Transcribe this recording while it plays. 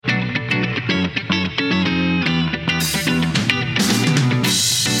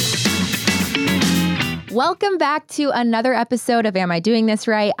Welcome back to another episode of Am I Doing This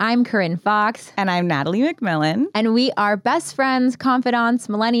Right? I'm Corinne Fox. And I'm Natalie McMillan. And we are best friends, confidants,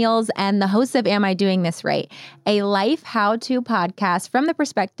 millennials, and the hosts of Am I Doing This Right? A life how-to podcast from the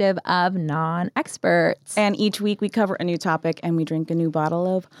perspective of non-experts. And each week we cover a new topic and we drink a new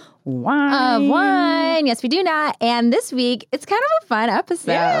bottle of wine. Yes, we do not. And this week, it's kind of a fun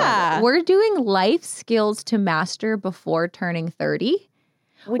episode. Yeah. We're doing life skills to master before turning 30.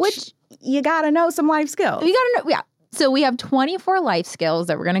 Which you got to know some life skills. We got to know, yeah. So we have 24 life skills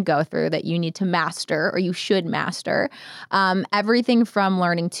that we're going to go through that you need to master or you should master. Everything from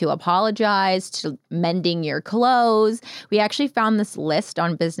learning to apologize to mending your clothes. We actually found this list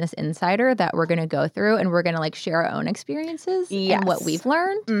on Business Insider that we're going to go through and we're going to share our own experiences and what we've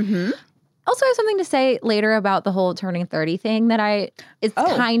learned. Mm-hmm. Also, I have something to say later about the whole turning 30 thing that it's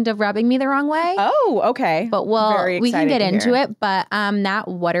kind of rubbing me the wrong way. Oh, okay. But we can get into it. But Nat,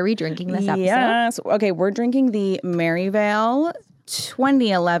 what are we drinking this episode? Yes. Okay, we're drinking the Maryvale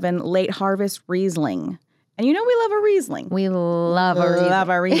 2011 Late Harvest Riesling. And you know we love a Riesling. We love a Riesling. Love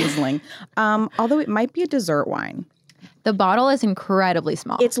a Riesling. Although it might be a dessert wine. The bottle is incredibly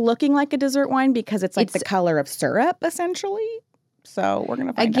small. It's looking like a dessert wine because it's the color of syrup, essentially. So we're going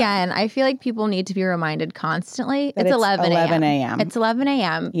to find out. I feel like people need to be reminded constantly. That it's 11 a.m. It's 11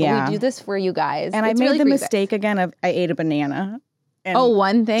 a.m. Yeah. We do this for you guys. And I made the mistake again of I ate a banana. And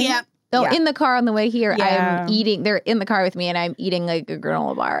one thing? Yeah. So yeah. in the car on the way here, Yeah. I'm eating. They're in the car with me and I'm eating a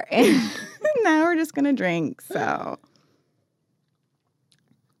granola bar. Now we're just going to drink. So,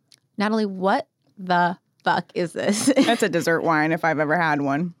 Natalie, what the fuck is this? That's a dessert wine if I've ever had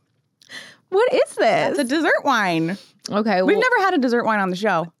one. What is this? It's a dessert wine. Okay. We've never had a dessert wine on the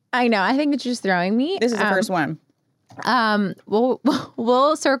show. I know. I think it's just throwing me. This is the first one.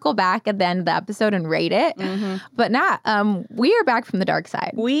 We'll circle back at the end of the episode and rate it. Mm-hmm. But we are back from the dark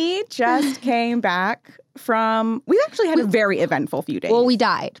side. We just came back from, we actually had a very eventful few days. Well, we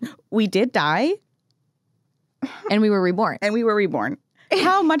died. We did die. And we were reborn.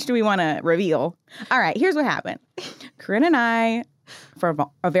 How much do we want to reveal? All right, here's what happened. Corinne and I, for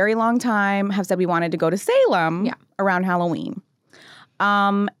a very long time, have said we wanted to go to Salem around Halloween.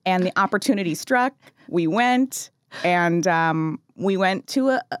 And the opportunity struck. We went, and we went to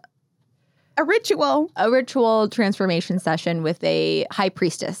a ritual. A ritual transformation session with a high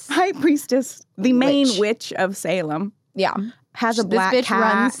priestess. High priestess, the main witch of Salem. Yeah. Has a black This bitch cat.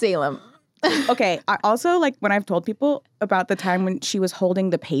 runs Salem. Okay, I also, when I've told people about the time when she was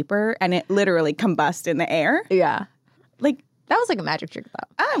holding the paper and it literally combusted in the air. Yeah. That was like a magic trick, though.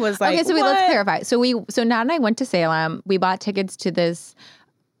 I was like, okay, so what? let's clarify. So Nat and I went to Salem. We bought tickets to this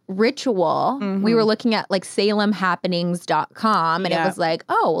ritual. Mm-hmm. We were looking at salemhappenings.com and it was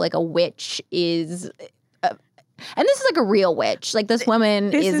a witch is... and this is a real witch. This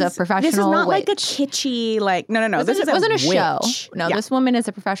woman is a professional witch. This is not like a kitschy, no. This wasn't a witch. show. No, this woman is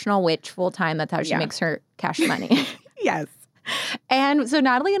a professional witch full time. That's how she makes her cash money. Yes. And so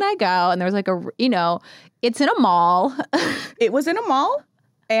Natalie and I go, and there was it's in a mall. It was in a mall,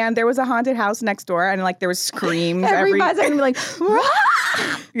 and there was a haunted house next door, and there was screams. Everybody's going to be like,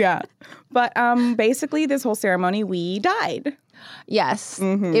 yeah. But basically, this whole ceremony, we died. Yes.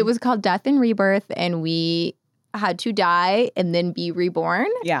 Mm-hmm. It was called Death and Rebirth, and we had to die and then be reborn.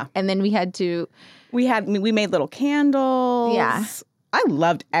 Yeah. And then we made little candles. Yeah. I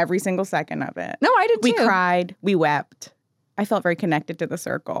loved every single second of it. No, I did too. We cried. We wept. I felt very connected to the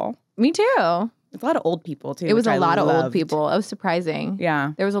circle. Me too. There's a lot of old people, too. It was a lot of old people. It was surprising.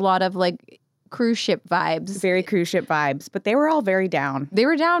 Yeah. There was a lot of cruise ship vibes. Very cruise ship vibes. But they were all very down. They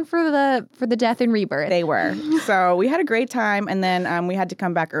were down for the death and rebirth. They were. So we had a great time. And then we had to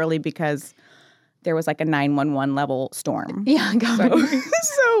come back early because there was a 911 level storm. Yeah.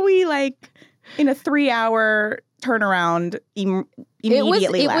 So we in a 3-hour turnaround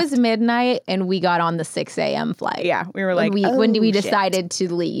immediately left. It was midnight and we got on the 6 a.m. flight. Yeah. We were when we decided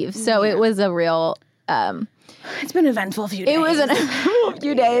to leave. So it was a real... it's been an eventful few days. It was an eventful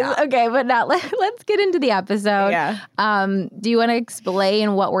few days. Yeah. Okay, but now let's get into the episode. Yeah. Do you want to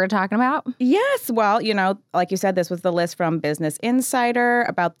explain what we're talking about? Yes. Well, like you said, this was the list from Business Insider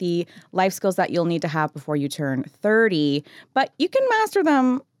about the life skills that you'll need to have before you turn 30. But you can master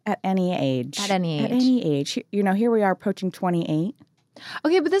them at any age. At any age. At any age. Here we are approaching 28.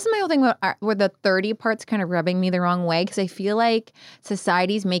 Okay, but this is my whole thing where the 30 part's kind of rubbing me the wrong way because I feel like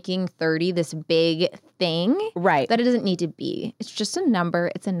society's making 30 this big thing that it doesn't need to be. It's just a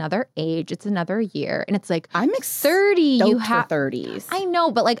number. It's another age. It's another year. And it's like, I'm 30. You have 30s. I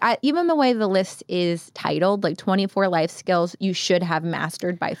know, but like even the way the list is titled, like 24 life skills you should have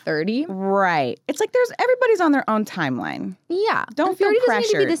mastered by 30. Right. It's like everybody's on their own timeline. Yeah. Don't feel 30 pressured.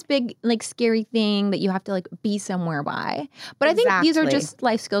 doesn't need to be this big, like, scary thing that you have to like be somewhere by. But I think these are just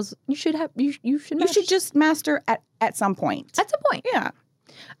life skills you should have. You should just master at some point. At some point. Yeah.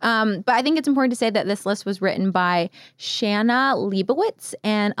 But I think it's important to say that this list was written by Shanna Leibowitz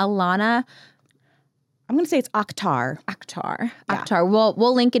and Alana. I'm going to say it's Akhtar. Akhtar.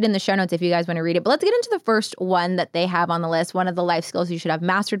 We'll link it in the show notes if you guys want to read it. But let's get into the first one that they have on the list. One of the life skills you should have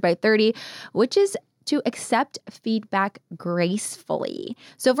mastered by 30, which is to accept feedback gracefully.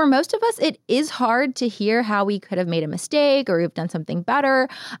 So for most of us, it is hard to hear how we could have made a mistake or we've done something better.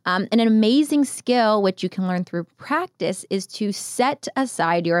 And an amazing skill, which you can learn through practice, is to set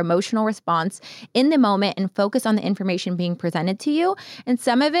aside your emotional response in the moment and focus on the information being presented to you. And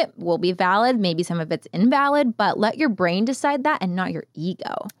some of it will be valid, maybe some of it's invalid, but let your brain decide that and not your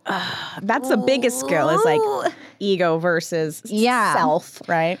ego. That's the biggest skill is like ego versus self,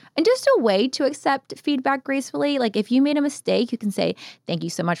 right? And just a way to accept feedback gracefully. Like if you made a mistake, you can say, thank you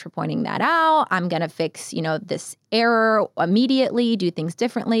so much for pointing that out. I'm going to fix, this error immediately, do things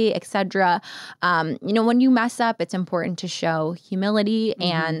differently, etc. When you mess up, it's important to show humility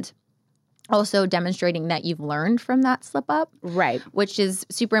and also demonstrating that you've learned from that slip up. Right. Which is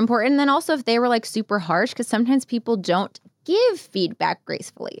super important. And then also if they were like super harsh, because sometimes people don't give feedback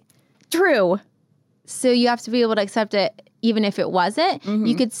gracefully. True. So you have to be able to accept it even if it wasn't.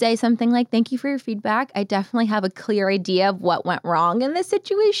 You could say something like, thank you for your feedback. I definitely have a clear idea of what went wrong in this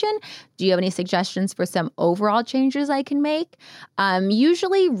situation. Do you have any suggestions for some overall changes I can make?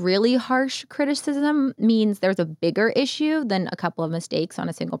 Usually really harsh criticism means there's a bigger issue than a couple of mistakes on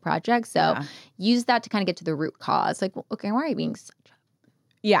a single project. So use that to kind of get to the root cause. Like, well, okay, why are you being such a...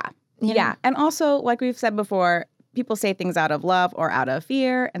 Yeah. Yeah. And also, like we've said before, people say things out of love or out of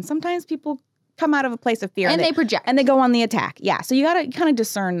fear. And sometimes people come out of a place of fear. And they project. And they go on the attack. Yeah. So you got to kind of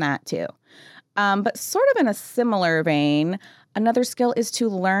discern that too. But sort of in a similar vein, another skill is to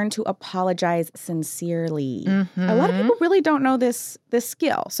learn to apologize sincerely. A lot of people really don't know this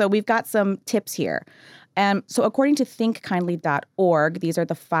skill. So we've got some tips here. So according to thinkkindly.org, these are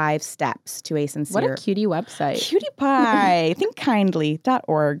the 5 steps to a sincere... What a cutie website. Cutie pie.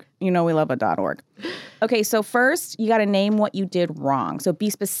 Thinkkindly.org. You know we love a .org. Okay, so first, you got to name what you did wrong. So be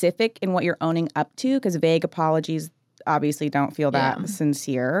specific in what you're owning up to, because vague apologies obviously don't feel that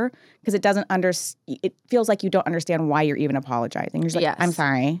sincere, because it feels like you don't understand why you're even apologizing. You're just like, I'm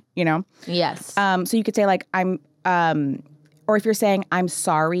sorry, Yes. So you could say like, or if you're saying, I'm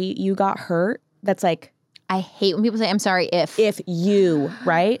sorry you got hurt, that's like, I hate when people say, I'm sorry if you,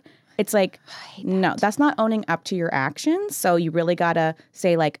 right? It's like, no, that's not owning up to your actions. So you really got to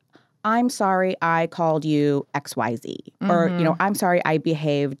say like, I'm sorry I called you XYZ. Or, I'm sorry I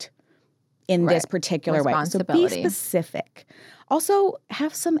behaved in this particular way. So be specific. Also,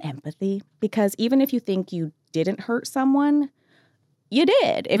 have some empathy, because even if you think you didn't hurt someone, you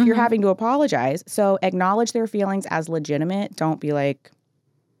did if you're having to apologize. So acknowledge their feelings as legitimate. Don't be like,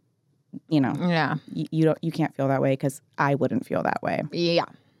 you can't feel that way because I wouldn't feel that way. Yeah.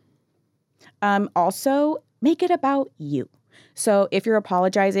 Also, make it about you. So if you're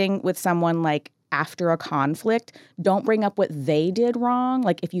apologizing with someone like after a conflict, don't bring up what they did wrong.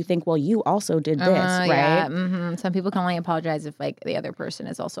 Like if you think, well, you also did this, right? Yeah. Some people can only apologize if like the other person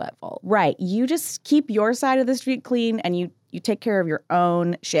is also at fault. Right. You just keep your side of the street clean and you take care of your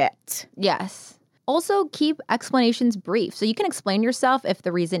own shit. Yes. Also, keep explanations brief. So you can explain yourself if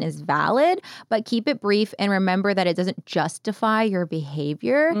the reason is valid, but keep it brief and remember that it doesn't justify your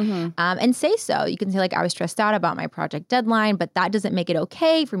behavior. And say so. You can say like, I was stressed out about my project deadline, but that doesn't make it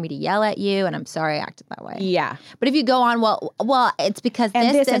okay for me to yell at you. And I'm sorry I acted that way. Yeah. But if you go on, well, it's because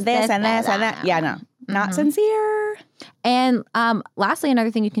this and that. Yeah, no. Not sincere. And lastly,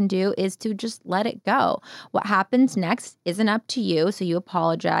 another thing you can do is to just let it go. What happens next isn't up to you. So you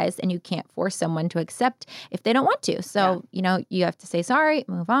apologize and you can't force someone to accept if they don't want to. So, you have to say sorry,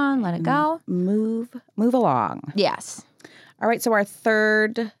 move on, let it go. Move along. Yes. All right. So our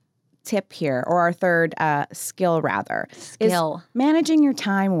third tip here, or our third skill rather, is managing your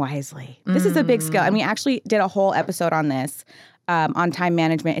time wisely. This is a big skill. And we actually did a whole episode on this. on time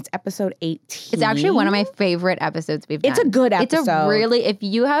management. It's episode 18. It's actually one of my favorite episodes we've done. It's a good episode. It's a really, if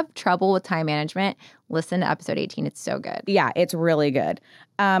you have trouble with time management, listen to episode 18. It's so good. Yeah, it's really good.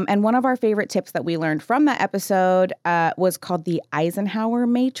 And one of our favorite tips that we learned from that episode was called the Eisenhower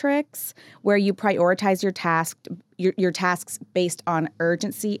Matrix, where you prioritize your tasks based on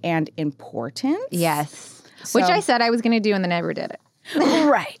urgency and importance. Yes. Which I said I was going to do and then never did it.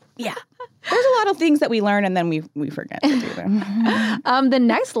 Right. Yeah. There's a lot of things that we learn and then we forget to do them. The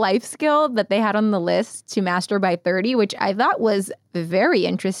next life skill that they had on the list to master by 30, which I thought was very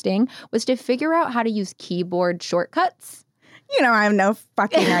interesting, was to figure out how to use keyboard shortcuts. You know, I have no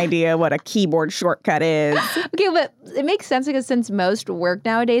fucking idea what a keyboard shortcut is. Okay, but it makes sense because since most work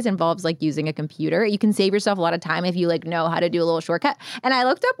nowadays involves like using a computer, you can save yourself a lot of time if you like know how to do a little shortcut. And I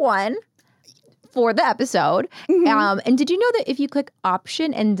looked up one for the episode. And did you know that if you click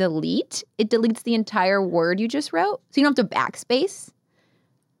Option and Delete, it deletes the entire word you just wrote? So you don't have to backspace?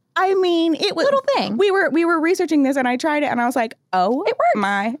 I mean, it was little thing. We were researching this and I tried it and I was like, oh, it works.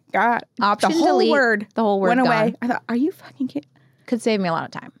 My God. Option the whole delete, word the whole word went gone. away. I thought, are you fucking kidding? Could save me a lot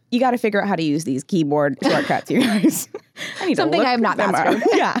of time. You got to figure out how to use these keyboard shortcuts, you guys. I need Something to look I have not them up. mastered.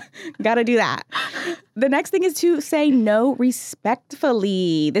 Yeah, got to do that. The next thing is to say no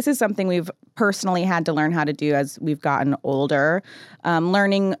respectfully. This is something we've personally had to learn how to do as we've gotten older.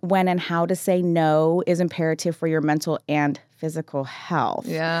 Learning when and how to say no is imperative for your mental and physical health.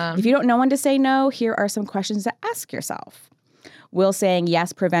 Yeah. If you don't know when to say no, here are some questions to ask yourself. Will saying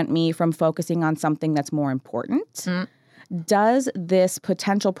yes prevent me from focusing on something that's more important? Does this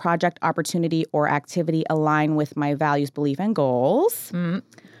potential project opportunity or activity align with my values, belief, and goals?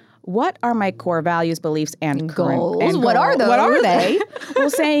 What are my core values, beliefs, and goals? What are those? What are they? Will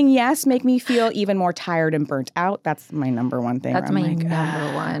saying yes make me feel even more tired and burnt out? That's my number one thing. That's my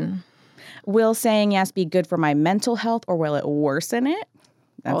number one. Will saying yes be good for my mental health or will it worsen it?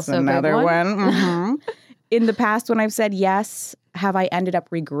 That's also another one. In the past, when I've said yes, have I ended up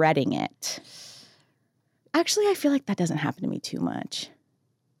regretting it? Actually, I feel like that doesn't happen to me too much.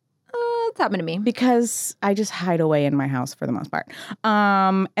 It's happened to me. Because I just hide away in my house for the most part.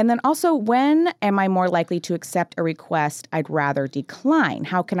 And then also, when am I more likely to accept a request I'd rather decline?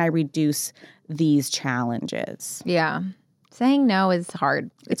 How can I reduce these challenges? Yeah. Saying no is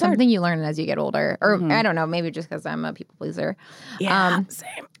hard. It's something you learn as you get older. Or I don't know, maybe just because I'm a people pleaser. Yeah,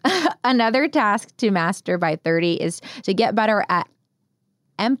 same. Another task to master by 30 is to get better at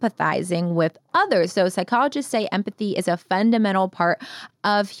empathizing with others. So psychologists say empathy is a fundamental part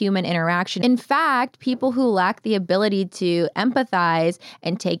of human interaction. In fact, people who lack the ability to empathize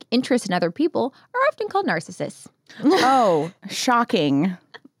and take interest in other people are often called narcissists. Oh, shocking.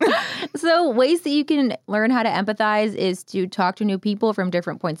 So ways that you can learn how to empathize is to talk to new people from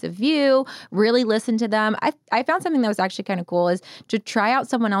different points of view, really listen to them. I found something that was actually kind of cool is to try out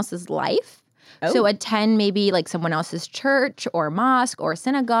someone else's life. Oh. So attend maybe like someone else's church or mosque or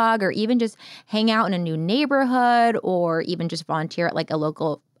synagogue, or even just hang out in a new neighborhood, or even just volunteer at like a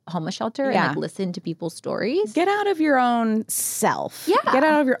local homeless shelter and like listen to people's stories. Get out of your own self. Yeah. Get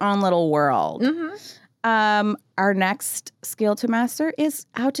out of your own little world. Our next skill to master is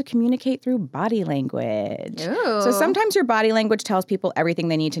how to communicate through body language. Ooh. So sometimes your body language tells people everything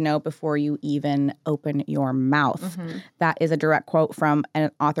they need to know before you even open your mouth. That is a direct quote from an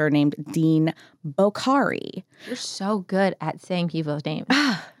author named Dean Bokhari. You're so good at saying people's names.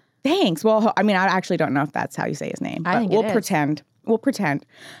 Thanks. Well, I mean, I actually don't know if that's how you say his name. I think we'll pretend. We'll pretend.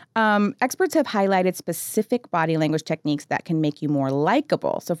 Experts have highlighted specific body language techniques that can make you more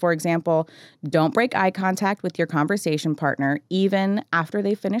likable. So, for example, don't break eye contact with your conversation partner even after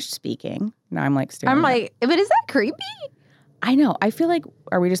they finished speaking. Now I'm like staring. I'm like, but is that creepy? I know. I feel like,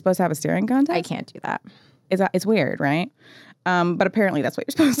 are we just supposed to have a staring contest? I can't do that. It's weird, right? But apparently that's what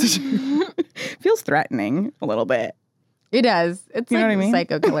you're supposed to do. Feels threatening a little bit. It does. It's like mean?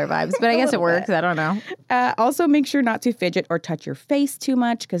 psycho killer vibes, but I guess it works. I don't know. Also, make sure not to fidget or touch your face too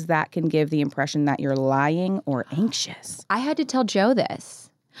much because that can give the impression that you're lying or anxious. I had to tell Joe this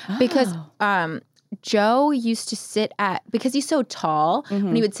because Joe used to sit because he's so tall,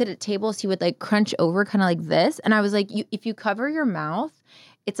 when he would sit at tables, he would like crunch over kind of like this. And I was like, if you cover your mouth,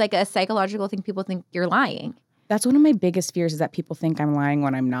 it's like a psychological thing. People think you're lying. That's one of my biggest fears is that people think I'm lying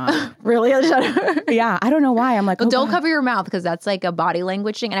when I'm not. Really? Yeah, I don't know why. I'm like, but don't cover your mouth because that's like a body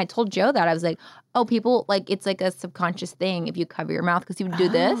language thing. And I told Joe that. I was like, oh, people, like, it's like a subconscious thing if you cover your mouth because he would do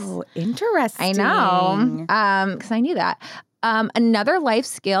this. Oh, interesting. I know. Because I knew that. Another life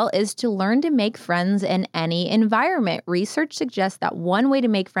skill is to learn to make friends in any environment. Research suggests that one way to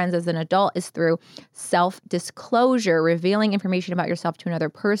make friends as an adult is through self-disclosure. Revealing information about yourself to another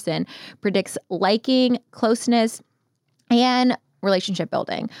person predicts liking, closeness, And relationship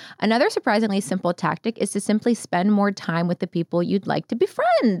building. Another surprisingly simple tactic is to simply spend more time with the people you'd like to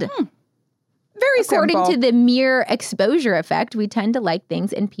befriend. Very According simple. to the mere exposure effect, we tend to like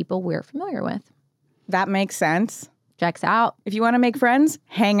things in people we're familiar with. That makes sense. Checks out. If you want to make friends,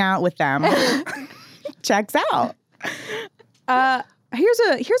 hang out with them. Checks out. Here's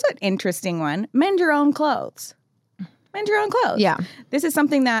an interesting one. Mend your own clothes. Mend your own clothes. Yeah. This is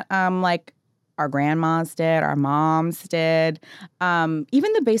something that like our grandmas did, our moms did.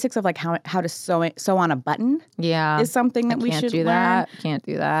 Even the basics of like how to sew on a button is something that we should learn. Can't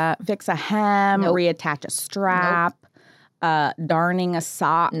do that. Fix a hem, Nope. reattach a strap, darning a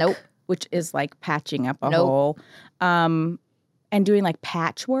sock. Nope. Which is like patching up a hole. And doing like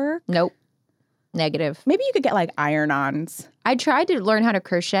patchwork. Nope. Negative. Maybe you could get like iron-ons. I tried to learn how to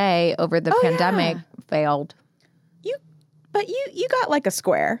crochet over the pandemic. Yeah. Failed. But you got like a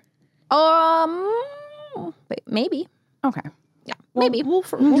square. Maybe. Okay. Yeah, Well, maybe. We'll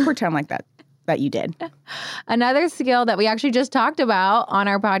pretend like that you did. Another skill that we actually just talked about on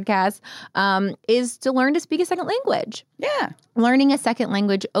our podcast is to learn to speak a second language. Yeah. Learning a second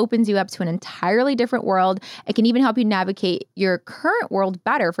language opens you up to an entirely different world. It can even help you navigate your current world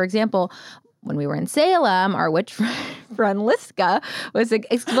better. For example, when we were in Salem, our witch friend Liska was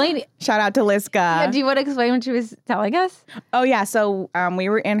explaining. Shout out to Liska. Do you want to explain what she was telling us? Oh, yeah. So we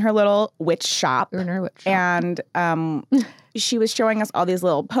were in her little witch shop. We were in her witch shop. And she was showing us all these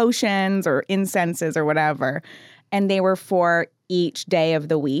little potions or incenses or whatever. And they were for each day of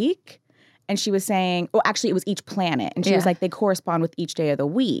the week. And she was saying, well, actually, it was each planet. And she was like, they correspond with each day of the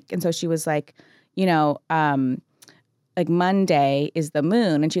week. And so she was like, like Monday is the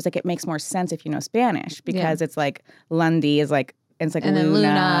moon. And she's like, it makes more sense if you know Spanish because it's like Lundi is like, it's like and Luna. then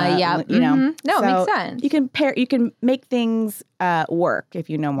Luna, yeah. You know. No, So it makes sense. You can make things work if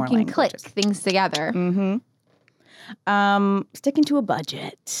you know more You can languages. click things together. Sticking to a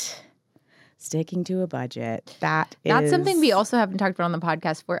budget. That's something we also haven't talked about on the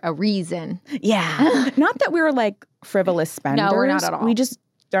podcast for a reason. Yeah. Not that we're like frivolous spenders. No, we're not at all.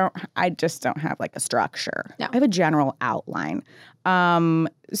 I just don't have like a structure. No. I have a general outline.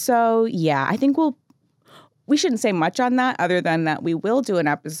 So yeah, I think we shouldn't say much on that other than that we will do an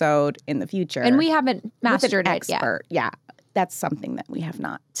episode in the future. And we haven't mastered with an it yet. expert. Yeah. That's something that we have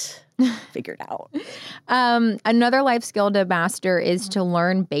not figured out. Another life skill to master is to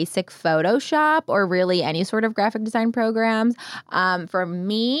learn basic Photoshop or really any sort of graphic design programs. For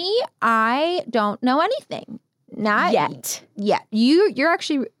me, I don't know anything. Not yet. You're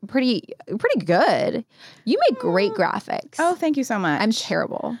actually pretty good. You make great graphics. Oh, thank you so much. I'm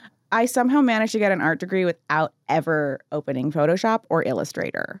terrible. I somehow managed to get an art degree without ever opening Photoshop or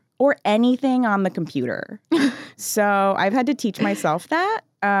Illustrator or anything on the computer. So I've had to teach myself that.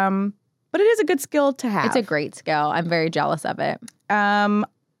 But it is a good skill to have. It's a great skill. I'm very jealous of it.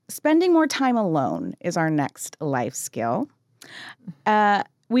 Spending more time alone is our next life skill.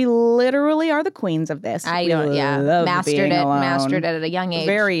 We literally are the queens of this. Mastered it at a young age.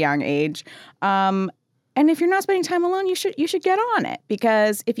 Very young age. And if you're not spending time alone, you should get on it.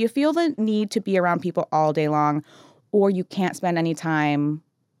 Because if you feel the need to be around people all day long, or you can't spend any time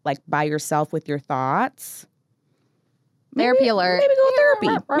like by yourself with your thoughts, therapy alert. Maybe go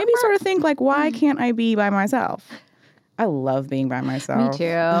therapy. Maybe sort of think like, why can't I be by myself? I love being by myself. Me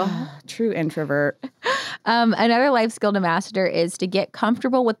too. True introvert. Another life skill to master is to get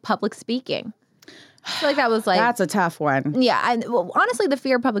comfortable with public speaking. I feel like that was like... That's a tough one. Yeah. Honestly, the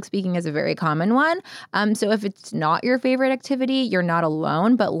fear of public speaking is a very common one. So if it's not your favorite activity, you're not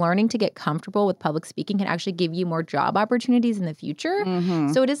alone. But learning to get comfortable with public speaking can actually give you more job opportunities in the future.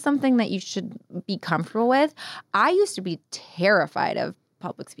 So it is something that you should be comfortable with. I used to be terrified of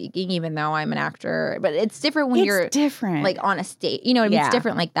public speaking, even though I'm an actor, but it's different when you're different. Like on a stage, you know what I mean? It's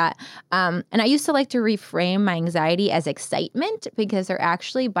different like that. And I used to like to reframe my anxiety as excitement because they're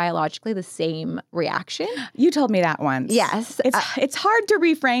actually biologically the same reaction. You told me that once. Yes. It's hard to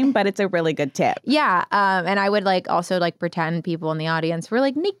reframe, but it's a really good tip. Yeah. And I would like also like pretend people in the audience were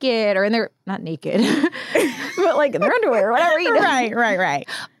like naked or they're not naked, but like in their underwear or whatever. You know? Right.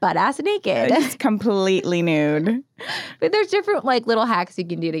 Butt ass naked. Just completely nude. But there's different like little hacks you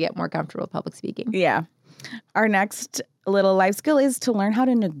can do to get more comfortable with public speaking. Yeah. Our next little life skill is to learn how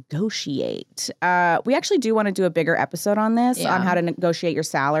to negotiate. We actually do want to do a bigger episode on this, on how to negotiate your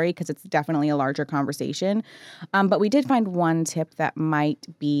salary, because it's definitely a larger conversation. But we did find one tip that might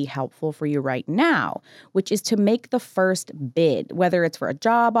be helpful for you right now, which is to make the first bid, whether it's for a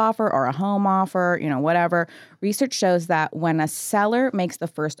job offer or a home offer, whatever. Research shows that when a seller makes the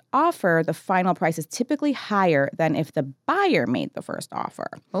first offer, the final price is typically higher than if the buyer made the first offer.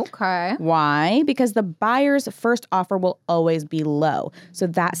 Okay. Why? Because the buyer's first offer will always be low. So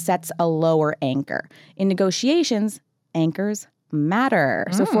that sets a lower anchor. In negotiations, anchors matter.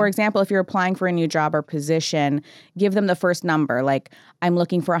 So for example, if you're applying for a new job or position, give them the first number, like I'm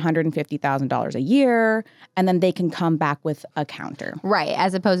looking for $150,000 a year, and then they can come back with a counter. Right,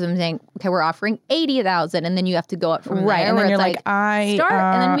 as opposed to them saying, okay, we're offering 80,000, and then you have to go up from there. And then you're like, start,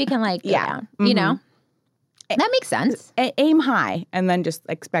 and then we can go down, you know? That makes sense. Aim high and then just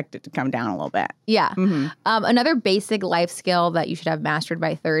expect it to come down a little bit. Yeah. Another basic life skill that you should have mastered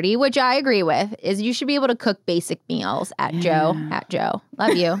by 30, which I agree with, is you should be able to cook basic meals at Joe.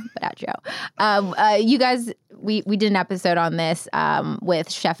 Love you, but at Joe. You guys, we did an episode on this with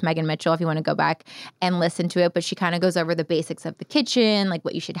Chef Megan Mitchell, if you want to go back and listen to it. But she kind of goes over the basics of the kitchen, like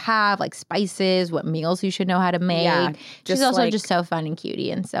what you should have, like spices, what meals you should know how to make. Yeah, she's also just so fun and cutie.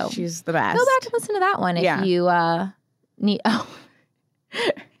 And so she's the best. Go back and listen to that one if you need. Oh.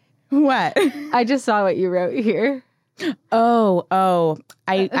 What? I just saw what you wrote here.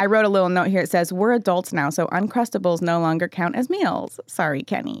 I wrote a little note here. It says, we're adults now, so Uncrustables no longer count as meals. Sorry,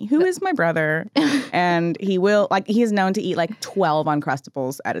 Kenny, who is my brother. And he is known to eat like 12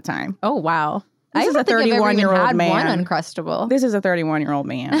 Uncrustables at a time. Oh, wow. This is a 31-year-old man. One Uncrustable. This is a 31-year-old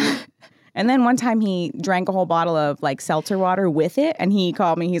man. And then one time he drank a whole bottle of like seltzer water with it, and he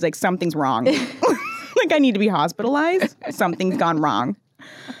called me. He's like, something's wrong. Like I need to be hospitalized. Something's gone wrong.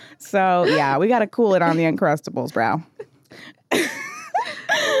 So, yeah, we got to cool it on the Uncrustables, bro.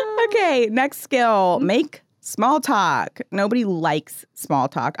 Okay, next skill, make small talk. Nobody likes small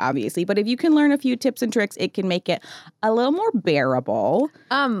talk, obviously, but if you can learn a few tips and tricks, it can make it a little more bearable.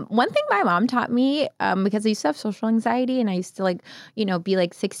 One thing my mom taught me, because I used to have social anxiety and I used to be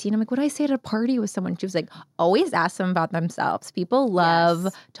like 16. I'm like, what do I say at a party with someone? She was like, always ask them about themselves. People love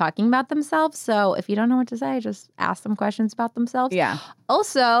talking about themselves. So if you don't know what to say, just ask them questions about themselves. Yeah.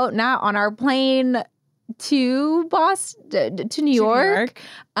 Also, now on our plane to Boston, to New York.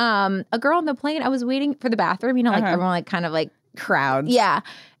 A girl on the plane, I was waiting for the bathroom, like everyone like kind of like crowds. Yeah.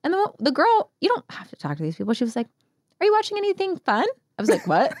 And the girl, you don't have to talk to these people. She was like, are you watching anything fun? I was like,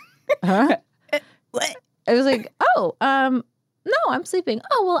 what? Huh? What? I was like, no, I'm sleeping.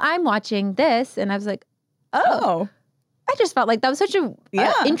 Oh, well, I'm watching this. And I was like, oh. I just felt like that was such a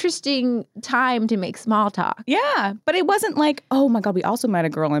interesting time to make small talk. Yeah, but it wasn't like, oh my God, we also met a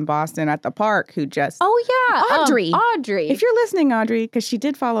girl in Boston at the park who just... Oh yeah, Audrey. If you're listening, Audrey, because she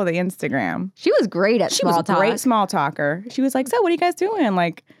did follow the Instagram. She was great at small talk. She was a great small talker. She was like, so what are you guys doing?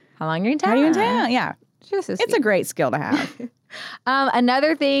 Like, how long are you in town? How are you in town? Yeah. She was so sweet. It's a great skill to have.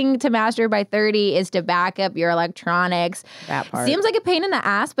 Another thing to master by 30 is to back up your electronics. That part. Seems like a pain in the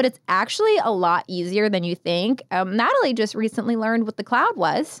ass, but it's actually a lot easier than you think. Natalie just recently learned what the cloud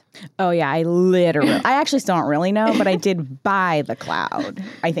was. Oh, yeah. I actually still don't really know, but I did buy the cloud,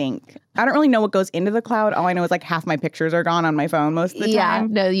 I think. I don't really know what goes into the cloud. All I know is like half my pictures are gone on my phone most of the time. Yeah,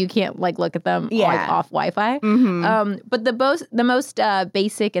 no, you can't like look at them like off Wi-Fi. Mm-hmm. But the most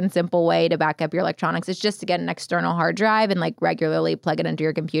basic and simple way to back up your electronics is just to get an external hard drive and like regularly plug it into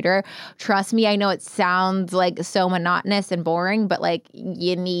your computer. Trust me, I know it sounds like so monotonous and boring, but like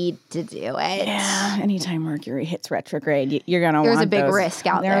you need to do it. Yeah, anytime Mercury hits retrograde, you're gonna. There's a big risk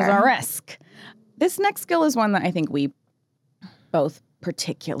out there. There's a risk. This next skill is one that I think we both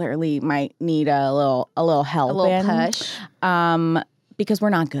particularly might need a little help, a little push, because we're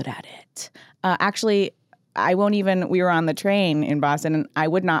not good at it. Actually, I won't even. We were on the train in Boston, and I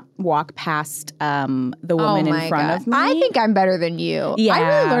would not walk past the woman in front of me. I think I'm better than you. Yeah, I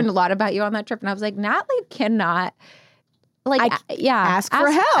really learned a lot about you on that trip, and I was like, Natalie cannot. Ask for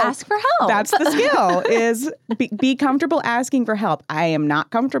help. Ask for help. That's the skill, is be comfortable asking for help. I am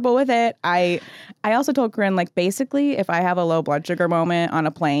not comfortable with it. I also told Corinne, like, basically, if I have a low blood sugar moment on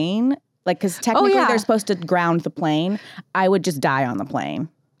a plane, like, because technically they're supposed to ground the plane, I would just die on the plane.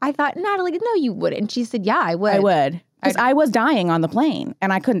 I thought, Natalie, no, you wouldn't. And she said, yeah, I would. I would. Because I was dying on the plane,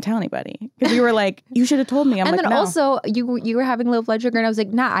 and I couldn't tell anybody. Because you were like, you should have told me. And then also, you were having low blood sugar, and I was like,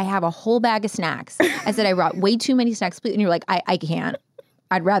 nah, I have a whole bag of snacks. I said, I brought way too many snacks. And you're like, I can't.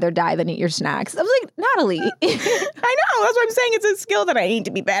 I'd rather die than eat your snacks. I was like, Natalie. I know. That's what I'm saying. It's a skill that I need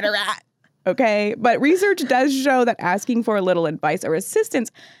to be better at. Okay? But research does show that asking for a little advice or assistance,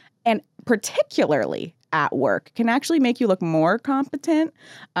 and particularly at work, can actually make you look more competent,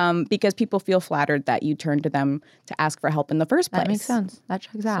 because people feel flattered that you turn to them to ask for help in the first place. That makes sense. That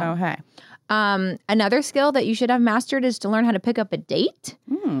checks out. So, hey. Another skill that you should have mastered is to learn how to pick up a date.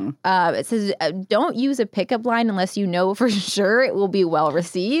 It says, don't use a pickup line unless you know for sure it will be well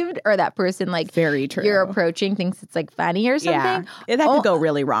received, or that person, like, very true, you're approaching thinks it's like funny or something. Yeah, that could go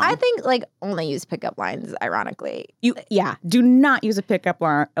really wrong. I think like only use pickup lines ironically. Do not use a pickup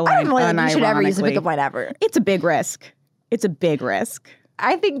line. I don't really think you should ever use a pickup line ever. It's a big risk. It's a big risk.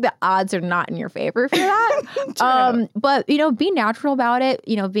 I think the odds are not in your favor for that. But, be natural about it.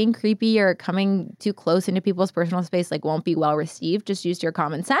 Being creepy or coming too close into people's personal space, won't be well received. Just use your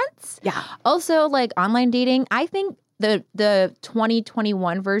common sense. Yeah. Also, online dating, I think the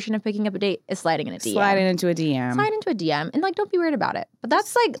 2021 version of picking up a date is sliding in a DM. Sliding into a DM. Slide into a DM and don't be weird about it. But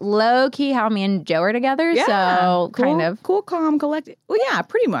that's low key how me and Joe are together. Yeah. So cool, kind of. Cool, calm, collected. Well, yeah,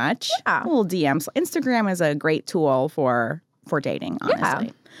 pretty much. Yeah. A little DMs. Instagram is a great tool for dating,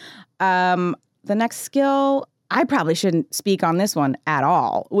 honestly. Yeah. The next skill, I probably shouldn't speak on this one at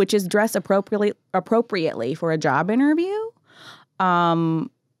all, which is dress appropriately for a job interview.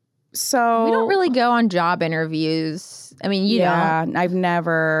 So we don't really go on job interviews. I mean, you don't. I've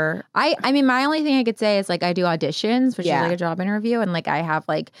never. I mean, my only thing I could say is I do auditions, which is a job interview, and I have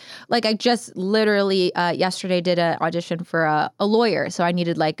I just literally yesterday did an audition for a lawyer, so I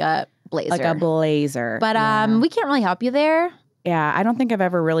needed a blazer, But we can't really help you there. Yeah, I don't think I've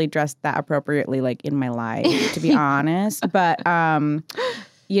ever really dressed that appropriately in my life, to be honest. But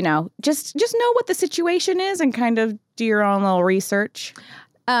just know what the situation is and kind of do your own little research.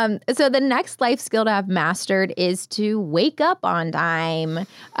 So the next life skill to have mastered is to wake up on time.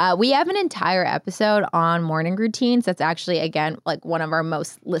 We have an entire episode on morning routines. That's actually, again, one of our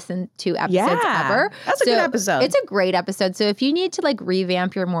most listened to episodes ever. That's a good episode. It's a great episode. So if you need to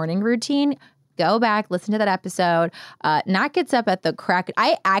revamp your morning routine, go back, listen to that episode. Nat gets up at the crack.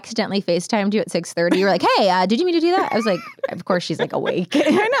 I accidentally FaceTimed you at 6:30. You were like, hey, did you mean to do that? I was like, of course she's awake. I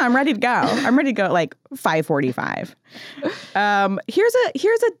know, I'm ready to go. I'm ready to go at 5:45.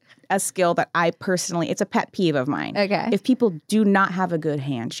 Here's a skill that I personally, it's a pet peeve of mine. Okay. If people do not have a good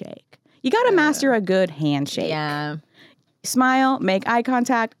handshake. You got to master a good handshake. Yeah. Smile, make eye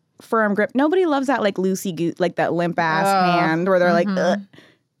contact, firm grip. Nobody loves that loosey-goosey, that limp-ass hand where they're ugh.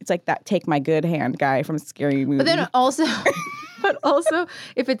 It's that take my good hand guy from Scary Movie. But then also,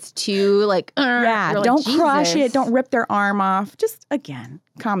 if it's too don't crush it. Don't rip their arm off. Just, again,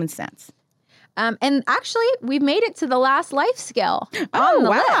 common sense. And actually, we've made it to the last life skill on the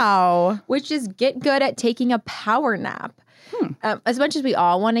list, which is get good at taking a power nap. As much as we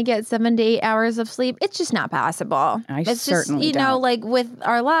all want to get 7 to 8 hours of sleep, it's just not possible. It's certainly don't. With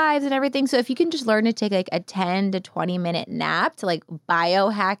our lives and everything. So if you can just learn to take a 10 to 20 minute nap to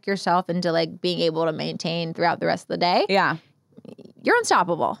biohack yourself into being able to maintain throughout the rest of the day. Yeah. You're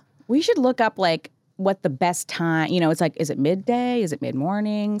unstoppable. We should look up what the best time, it's is it midday? Is it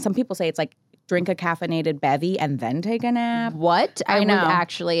mid-morning? Some people say it's drink a caffeinated bevy and then take a nap. What? I know. Would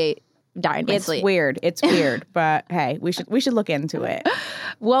actually die in my sleep. It's weird, but hey, we should look into it.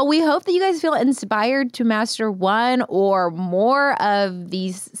 Well, we hope that you guys feel inspired to master one or more of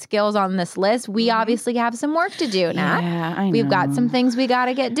these skills on this list. We obviously have some work to do, Nat. Yeah, I know. We've got some things we got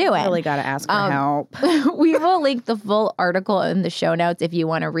to get doing. Really got to ask for help. We will link the full article in the show notes if you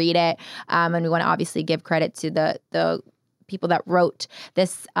want to read it. And we want to obviously give credit to the people that wrote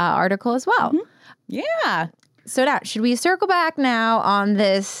this article as well. Mm-hmm. Yeah. So now, should we circle back now on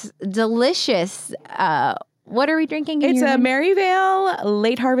this delicious, what are we drinking? It's a Maryvale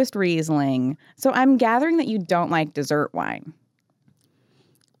Late Harvest Riesling. So I'm gathering that you don't like dessert wine.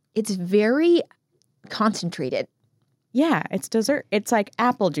 It's very concentrated. Yeah, it's dessert. It's like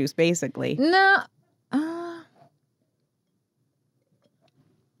apple juice, basically. No.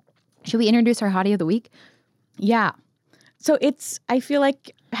 Should we introduce our hottie of the week? Yeah. So I feel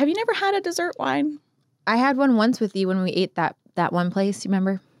have you never had a dessert wine? I had one once with you when we ate that one place. You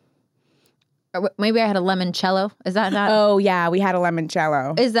remember? Or maybe I had a limoncello. Is that not? Oh yeah, we had a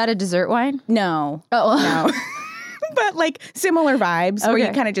limoncello. Is that a dessert wine? No. Oh no. But similar vibes where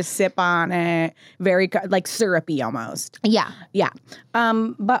you kind of just sip on it, very syrupy almost. Yeah, yeah.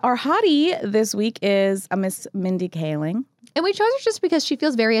 But our hottie this week is a Miss Mindy Kaling. And we chose her just because she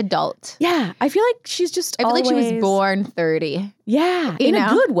feels very adult. Yeah. I feel like she's just I feel like she was born 30. Yeah. In a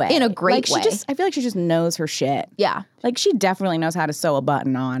good way. In a great way. I feel like she just knows her shit. Yeah. She definitely knows how to sew a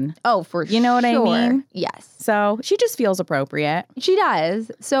button on. Oh, for sure. You know what I mean? Yes. So she just feels appropriate. She does.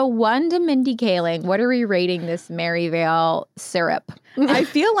 So 1 to Mindy Kaling. What are we rating this Maryvale syrup? I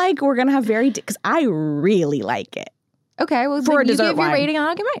feel like we're going to have because I really like it. Okay. Well, for a dessert give wine. Your rating and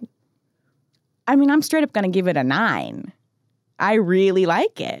I'll give mine. I mean, I'm straight up going to give it a 9. I really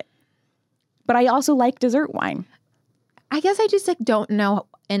like it. But I also like dessert wine. I guess I just don't know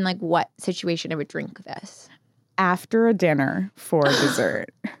in what situation I would drink this. After a dinner for dessert.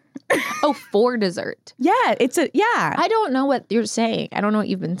 Oh, for dessert. Yeah, I don't know what you're saying. I don't know what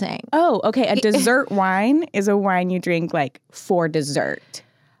you've been saying. Oh, okay. A dessert wine is a wine you drink for dessert.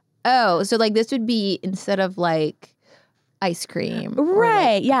 Oh, so this would be instead of ice cream.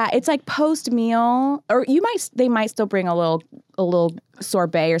 Right. Yeah. It's like post-meal, or they might still bring a little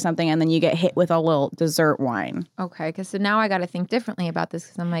sorbet or something, and then you get hit with a little dessert wine. Okay. Because so now I got to think differently about this,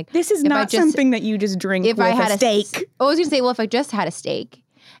 because I'm like, this is not something that you just drink with a steak. I was going to say, well, if I just had a steak,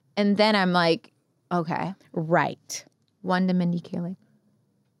 and then I'm like, okay. Right. 1 to Mindy Kaling.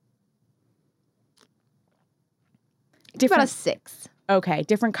 Different, about a 6. Okay,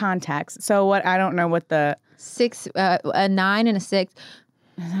 different context. So what? I don't know what the 6, a 9 and a 6,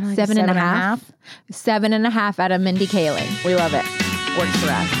 like 7.5. 7.5 out of Mindy Kaling. We love it. Works for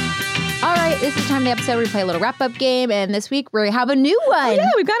us. All right, this is the time of the episode where we play a little wrap-up game, and this week we have a new one. Oh, yeah,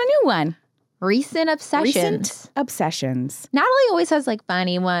 we've got a new one. Recent obsessions. Natalie always has like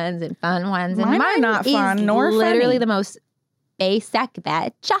funny ones and fun ones, and mine are not fun nor literally funny. The most basic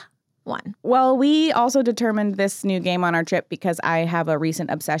bitch one. Well, we also determined this new game on our trip because I have a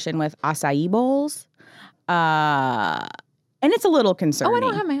recent obsession with acai bowls. And it's a little concerning. Oh, I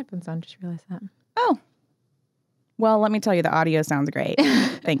don't have my headphones on. Just realized that. Oh. Well, let me tell you, the audio sounds great.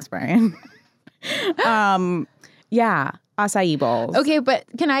 Thanks, Brian. Yeah, acai bowls. Okay, but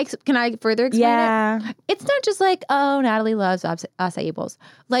can I further explain it? It's not just like, oh, Natalie loves acai bowls.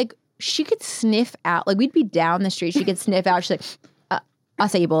 Like, she could sniff out. Like, we'd be down the street. She could sniff out. She's like,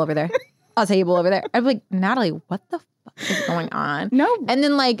 acai bowl over there. Acai bowl over there. I'd be like, Natalie, what the fuck is going on? No. And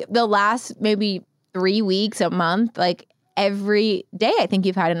then, like, the last maybe 3 weeks, a month, like, every day I think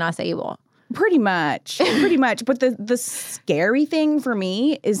you've had an acai bowl. Pretty much. But the scary thing for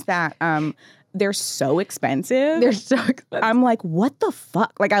me is that they're so expensive. I'm like, what the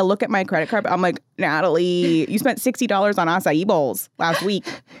fuck? Like, I look at my credit card, I'm like, Natalie, you spent $60 on acai bowls last week.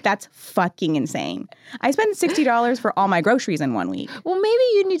 That's fucking insane. I spent $60 for all my groceries in 1 week. Well, maybe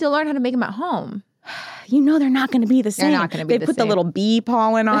you need to learn how to make them at home. You know they're not going to be the same. They're not going to be the same. They put the little bee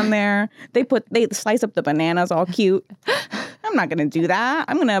pollen on there. They slice up the bananas all cute. I'm not going to do that.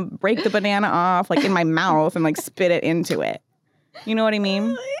 I'm going to break the banana off like in my mouth and like spit it into it. You know what I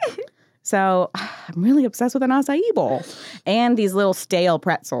mean? So I'm really obsessed with an acai bowl and these little stale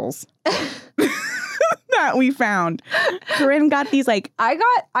pretzels that we found. Corinne got these like I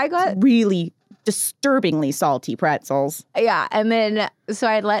got really disturbingly salty pretzels. Yeah, and then so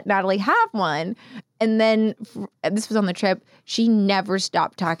I let Natalie have one, and then this was on the trip. She never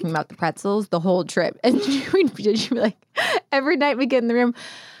stopped talking about the pretzels the whole trip, and she'd be like, every night we get in the room,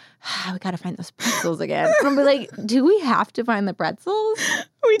 we gotta find those pretzels again. And I'll be like, do we have to find the pretzels?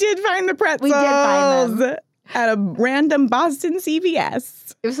 We did find the pretzels. We did find them at a random Boston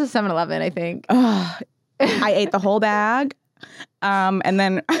CVS. It was a 7-Eleven, I think. I ate the whole bag. And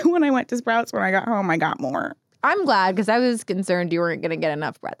then when I went to Sprouts, when I got home, I got more. I'm glad, because I was concerned you weren't going to get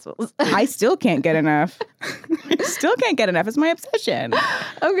enough pretzels. I still can't get enough. It's my obsession.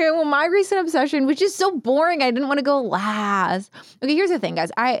 Okay, well, my recent obsession, which is so boring, I didn't want to go last. Okay, here's the thing,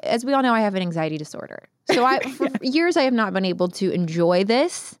 guys. As we all know, I have an anxiety disorder. So for years, I have not been able to enjoy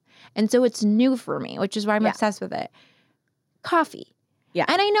this. And so it's new for me, which is why I'm obsessed with it. Coffee. Yeah.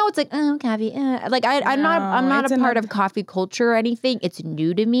 And I know it's like, oh, coffee. Like, I'm not a part of coffee culture or anything. It's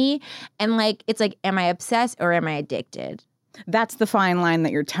new to me. And like, it's like, am I obsessed or am I addicted? That's the fine line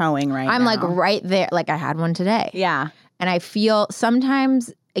that you're towing right now. I'm like right there. Like, I had one today. Yeah. And I feel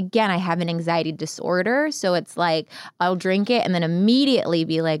sometimes, again, I have an anxiety disorder. So it's like, I'll drink it and then immediately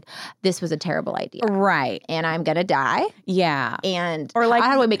be like, this was a terrible idea. Right. And I'm going to die. Yeah. And or like,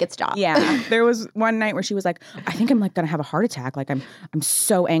 how do I make it stop? Yeah. There was one night where she was like, I think I'm like going to have a heart attack. Like I'm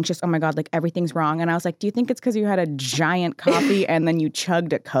so anxious. Oh my God, like everything's wrong. And I was like, do you think it's because you had a giant coffee and then you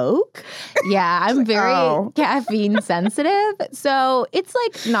chugged a Coke? Yeah. I'm very caffeine sensitive. So it's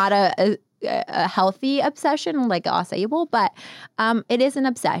like not a healthy obsession like acai bowl, but it is an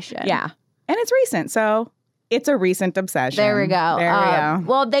obsession. Yeah. And it's recent, so it's a recent obsession. There we go. There we go.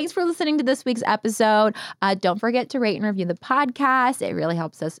 Well, thanks for listening to this week's episode. Don't forget to rate and review the podcast. It really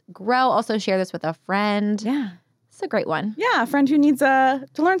helps us grow. Also, share this with a friend. Yeah. It's a great one. Yeah, a friend who needs to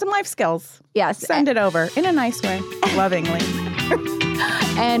learn some life skills. Yes. Send it over in a nice way, lovingly.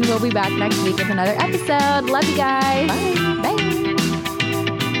 And we'll be back next week with another episode. Love you guys. Bye. Bye.